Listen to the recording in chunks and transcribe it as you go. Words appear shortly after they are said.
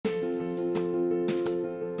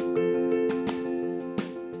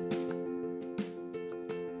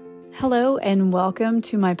Hello and welcome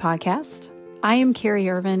to my podcast. I am Carrie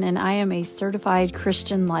Irvin and I am a certified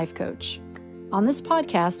Christian life coach. On this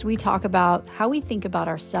podcast, we talk about how we think about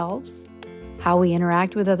ourselves, how we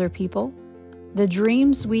interact with other people, the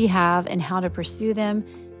dreams we have and how to pursue them,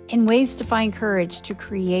 and ways to find courage to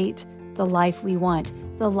create the life we want,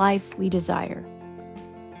 the life we desire.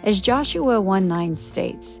 As Joshua 1:9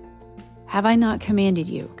 states, "Have I not commanded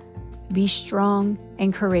you? Be strong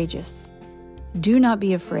and courageous. Do not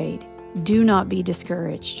be afraid. Do not be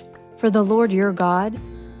discouraged, for the Lord your God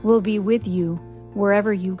will be with you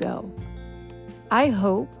wherever you go." I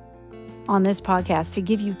hope on this podcast to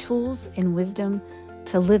give you tools and wisdom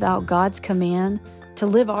to live out God's command, to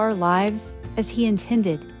live our lives as He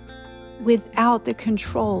intended, without the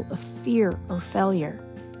control of fear or failure.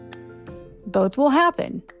 Both will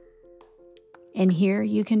happen, and here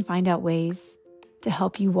you can find out ways to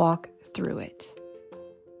help you walk through it.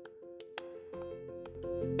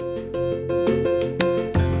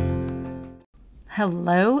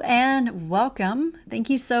 Hello and welcome. Thank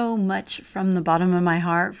you so much from the bottom of my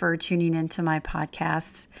heart for tuning into my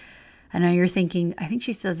podcast. I know you're thinking, I think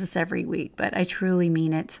she says this every week, but I truly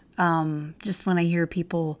mean it. Just when I hear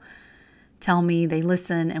people tell me they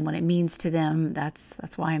listen and what it means to them, that's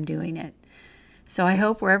why I'm doing it. So I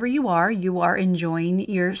hope wherever you are enjoying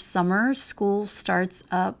your summer. School starts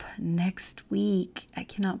up next week. I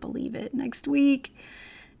cannot believe it. Next week.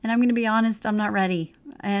 And I'm going to be honest, I'm not ready.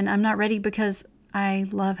 And I'm not ready because I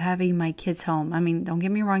love having my kids home. I mean, don't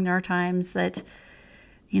get me wrong. There are times that,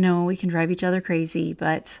 we can drive each other crazy,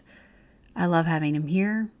 but I love having them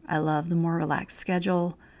here. I love the more relaxed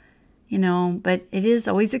schedule, but it is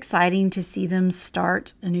always exciting to see them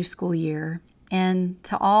start a new school year. And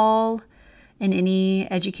to all and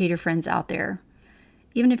any educator friends out there,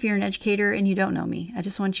 even if you're an educator and you don't know me, I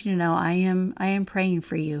just want you to know I am praying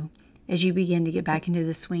for you as you begin to get back into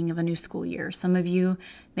the swing of a new school year. Some of you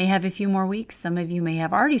may have a few more weeks. Some of you may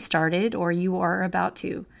have already started or you are about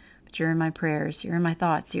to. But you're in my prayers. You're in my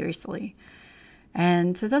thoughts, seriously.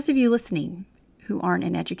 And to those of you listening who aren't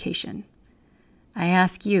in education, I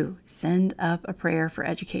ask you, send up a prayer for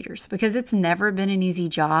educators because it's never been an easy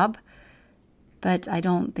job. But I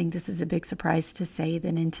don't think this is a big surprise to say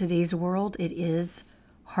that in today's world, it is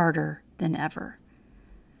harder than ever.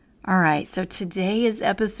 All right, so today is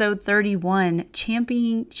episode 31,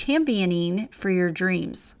 championing for your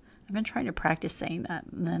dreams. I've been trying to practice saying that,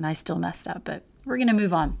 and I still messed up, but we're going to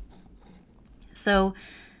move on. So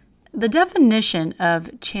the definition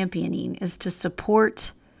of championing is to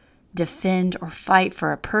support, defend, or fight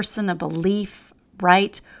for a person, a belief,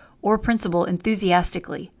 right, or principle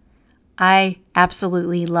enthusiastically. I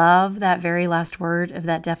absolutely love that very last word of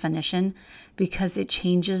that definition because it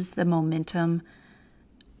changes the momentum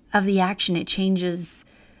of the action. It changes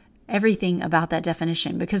everything about that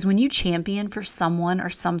definition. Because when you champion for someone or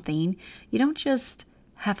something, you don't just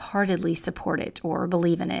half-heartedly support it or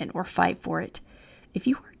believe in it or fight for it. If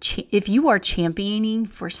you are championing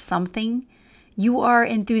for something, you are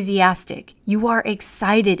enthusiastic, you are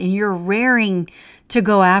excited, and you're raring to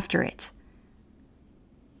go after it.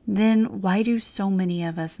 Then why do so many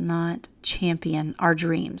of us not champion our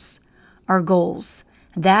dreams, our goals,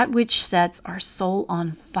 that which sets our soul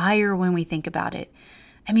on fire when we think about it?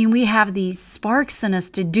 I mean, we have these sparks in us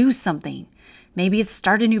to do something. Maybe it's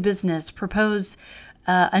start a new business, propose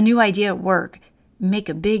a new idea at work, make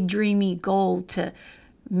a big dreamy goal to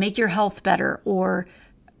make your health better, or,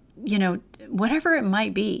 whatever it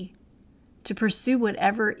might be, to pursue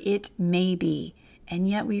whatever it may be. And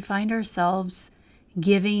yet we find ourselves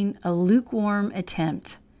giving a lukewarm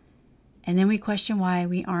attempt. And then we question why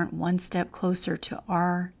we aren't one step closer to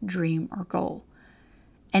our dream or goal.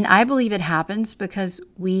 And I believe it happens because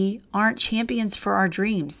we aren't champions for our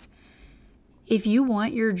dreams. If you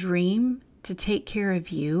want your dream to take care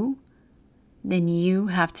of you, then you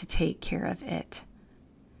have to take care of it.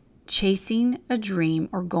 Chasing a dream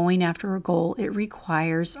or going after a goal, it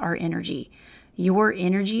requires our energy. Your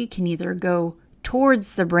energy can either go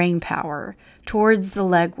towards the brain power, towards the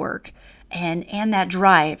legwork, and that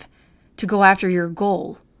drive to go after your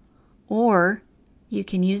goal. Or you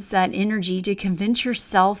can use that energy to convince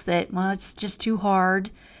yourself that, it's just too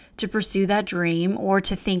hard to pursue that dream, or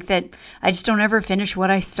to think that I just don't ever finish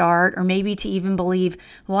what I start, or maybe to even believe,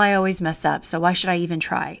 I always mess up, so why should I even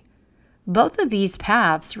try? Both of these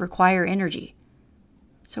paths require energy.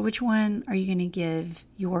 So which one are you going to give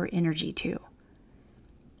your energy to?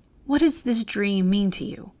 What does this dream mean to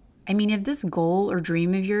you? I mean, if this goal or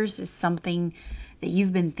dream of yours is something that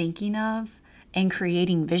you've been thinking of and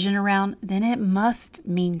creating vision around, then it must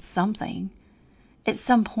mean something. At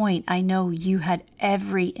some point, I know you had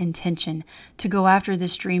every intention to go after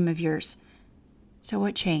this dream of yours. So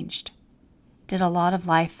what changed? Did a lot of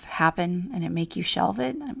life happen and it make you shelve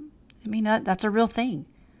it? I mean, that's a real thing.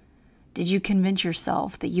 Did you convince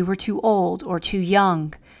yourself that you were too old or too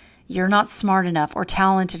young? You're not smart enough or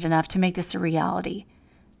talented enough to make this a reality.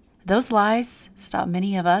 Those lies stop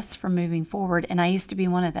many of us from moving forward, and I used to be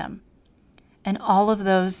one of them. And all of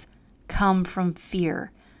those come from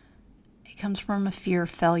fear. It comes from a fear of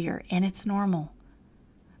failure, and it's normal.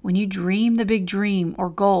 When you dream the big dream or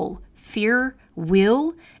goal, fear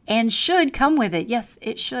will and should come with it. Yes,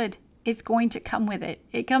 it should. It's going to come with it.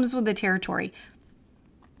 It comes with the territory.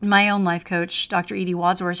 My own life coach, Dr. Edie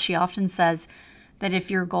Wadsworth, she often says that if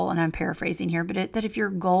your goal, and I'm paraphrasing here, but that if your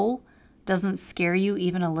goal doesn't scare you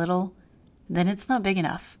even a little, then it's not big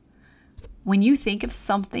enough. When you think of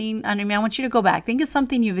something, I want you to go back. Think of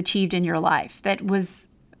something you've achieved in your life that was,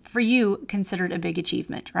 for you, considered a big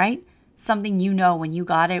achievement, right? Something when you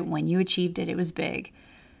got it, when you achieved it, it was big.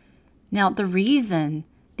 Now, the reason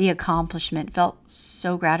the accomplishment felt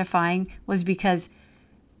so gratifying was because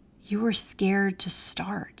you were scared to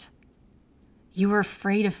start. You were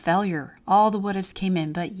afraid of failure. All the what ifs came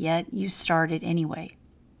in, but yet you started anyway.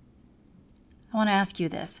 I want to ask you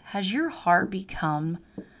this. Has your heart become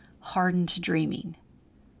hardened to dreaming?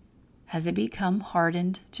 Has it become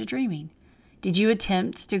hardened to dreaming? Did you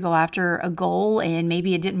attempt to go after a goal and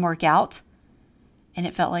maybe it didn't work out and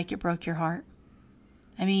it felt like it broke your heart?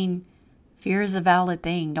 Fear is a valid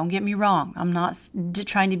thing. Don't get me wrong. I'm not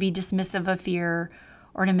trying to be dismissive of fear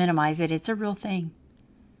or to minimize it. It's a real thing.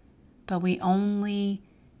 But we only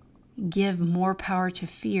give more power to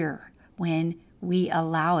fear when we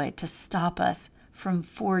allow it to stop us from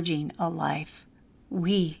forging a life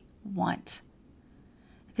we want.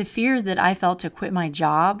 The fear that I felt to quit my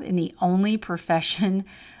job in the only profession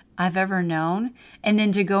I've ever known, and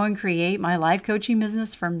then to go and create my life coaching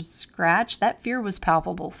business from scratch, that fear was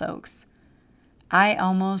palpable, folks. I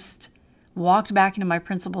almost walked back into my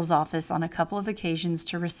principal's office on a couple of occasions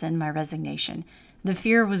to rescind my resignation. The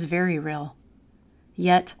fear was very real.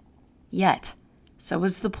 Yet, so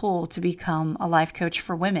was the pull to become a life coach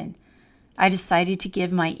for women. I decided to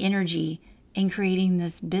give my energy in creating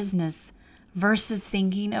this business versus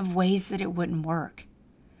thinking of ways that it wouldn't work.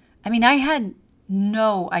 I had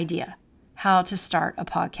no idea how to start a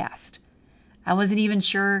podcast. I wasn't even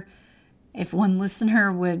sure if one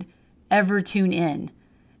listener would ever tune in.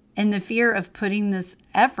 And the fear of putting this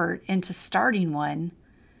effort into starting one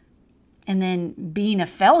and then being a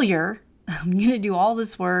failure, I'm going to do all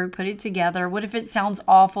this work, put it together. What if it sounds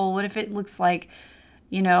awful? What if it looks like,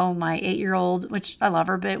 my 8-year-old, which I love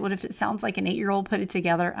her, but what if it sounds like an 8-year-old put it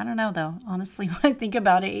together? I don't know, though. Honestly, when I think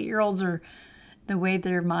about it, 8-year-olds are the way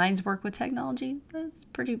their minds work with technology. That's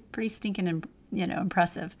pretty stinking,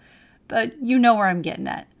 impressive. But you know where I'm getting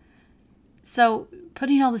at. So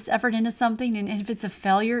putting all this effort into something, and if it's a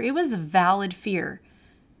failure, it was a valid fear.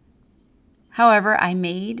 However, I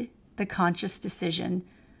made the conscious decision.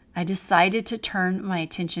 I decided to turn my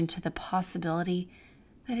attention to the possibility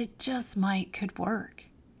that it just could work.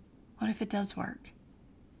 What if it does work?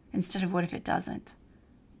 Instead of what if it doesn't?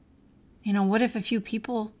 What if a few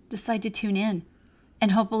people decide to tune in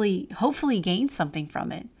and hopefully gain something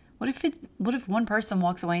from it? What if one person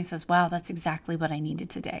walks away and says, wow, that's exactly what I needed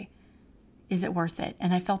today? Is it worth it?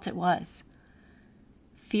 And I felt it was.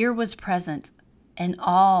 Fear was present in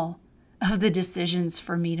all of the decisions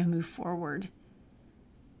for me to move forward.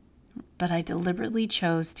 But I deliberately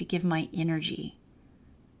chose to give my energy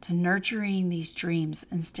to nurturing these dreams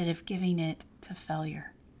instead of giving it to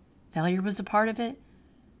failure. Failure was a part of it,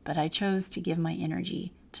 but I chose to give my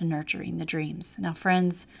energy to nurturing the dreams. Now,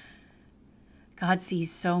 friends, God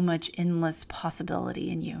sees so much endless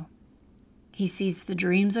possibility in you. He sees the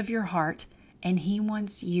dreams of your heart, and He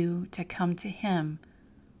wants you to come to Him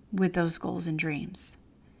with those goals and dreams.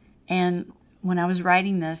 And when I was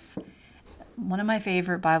writing this, one of my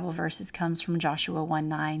favorite Bible verses comes from Joshua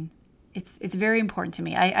 1:9. It's very important to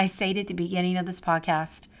me. I say it at the beginning of this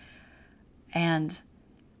podcast, and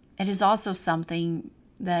it is also something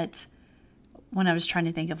that when I was trying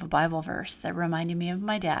to think of a Bible verse that reminded me of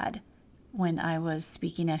my dad when I was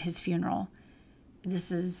speaking at his funeral,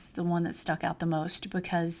 this is the one that stuck out the most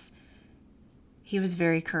because he was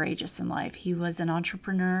very courageous in life. He was an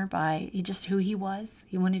entrepreneur by just who he was.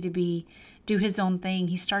 He wanted to do his own thing.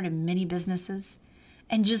 He started many businesses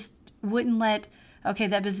and just wouldn't let, okay,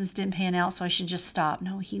 that business didn't pan out, so I should just stop.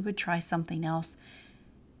 No, he would try something else.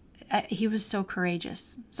 He was so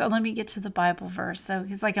courageous. So let me get to the Bible verse. So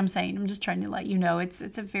it's like I'm saying, I'm just trying to let you know, it's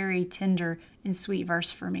a very tender and sweet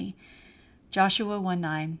verse for me. Joshua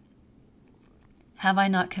 1:9. Have I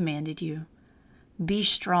not commanded you? Be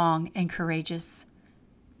strong and courageous.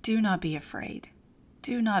 Do not be afraid.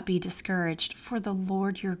 Do not be discouraged, for the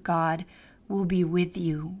Lord your God will be with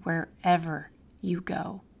you wherever you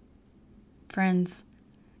go. Friends,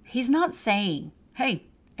 he's not saying, hey,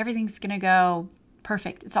 everything's going to go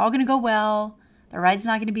perfect. It's all going to go well. The ride's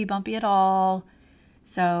not going to be bumpy at all.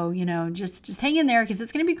 So, just hang in there because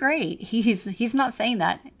it's going to be great. He's not saying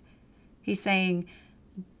that. He's saying,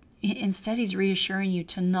 instead, he's reassuring you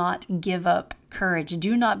to not give up courage.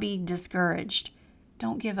 Do not be discouraged.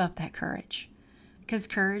 Don't give up that courage, because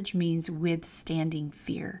courage means withstanding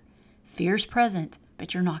fear. Fear's present,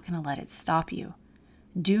 but you're not going to let it stop you.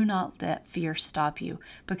 Do not let fear stop you,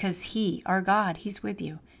 because he, our God, he's with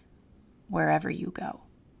you wherever you go.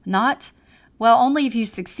 Not, well, only if you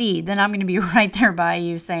succeed, then I'm going to be right there by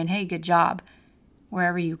you saying, hey, good job.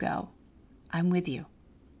 Wherever you go, I'm with you.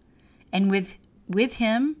 And with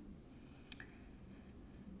him,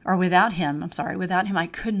 or without him, I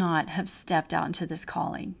could not have stepped out into this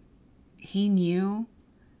calling. He knew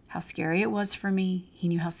how scary it was for me. He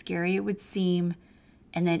knew how scary it would seem,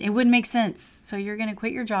 and that it wouldn't make sense. So you're going to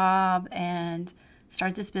quit your job and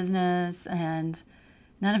start this business, and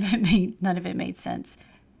none of it made sense.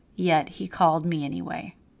 Yet he called me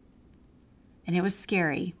anyway. And it was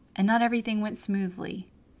scary, and not everything went smoothly.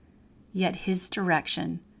 Yet his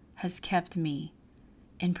direction has kept me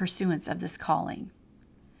in pursuance of this calling.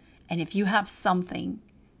 And if you have something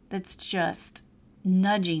that's just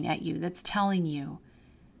nudging at you, that's telling you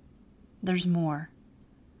there's more,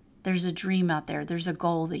 there's a dream out there, there's a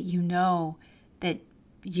goal that you know. I'm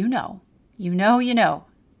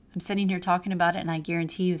sitting here talking about it, and I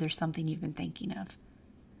guarantee you there's something you've been thinking of.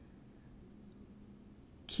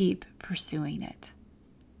 Keep pursuing it.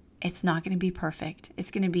 It's not going to be perfect.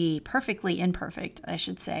 It's going to be perfectly imperfect, I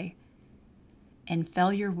should say. And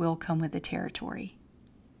failure will come with the territory.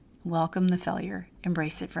 Welcome the failure.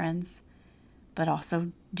 Embrace it, friends. But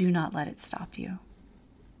also, do not let it stop you.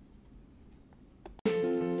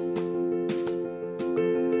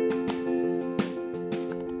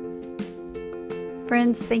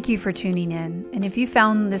 Friends, thank you for tuning in. And if you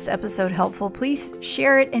found this episode helpful, please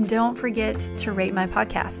share it, and don't forget to rate my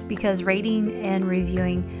podcast, because rating and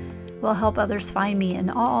reviewing will help others find me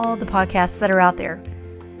in all the podcasts that are out there.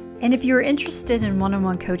 And if you're interested in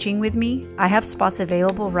one-on-one coaching with me, I have spots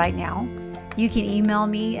available right now. You can email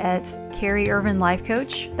me at Carrie Irvin Life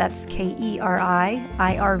Coach. That's KERIIRVIN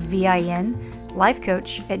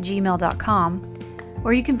lifecoach@gmail.com.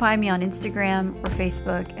 Or you can find me on Instagram or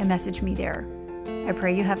Facebook and message me there. I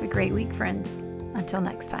pray you have a great week, friends. Until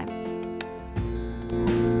next time.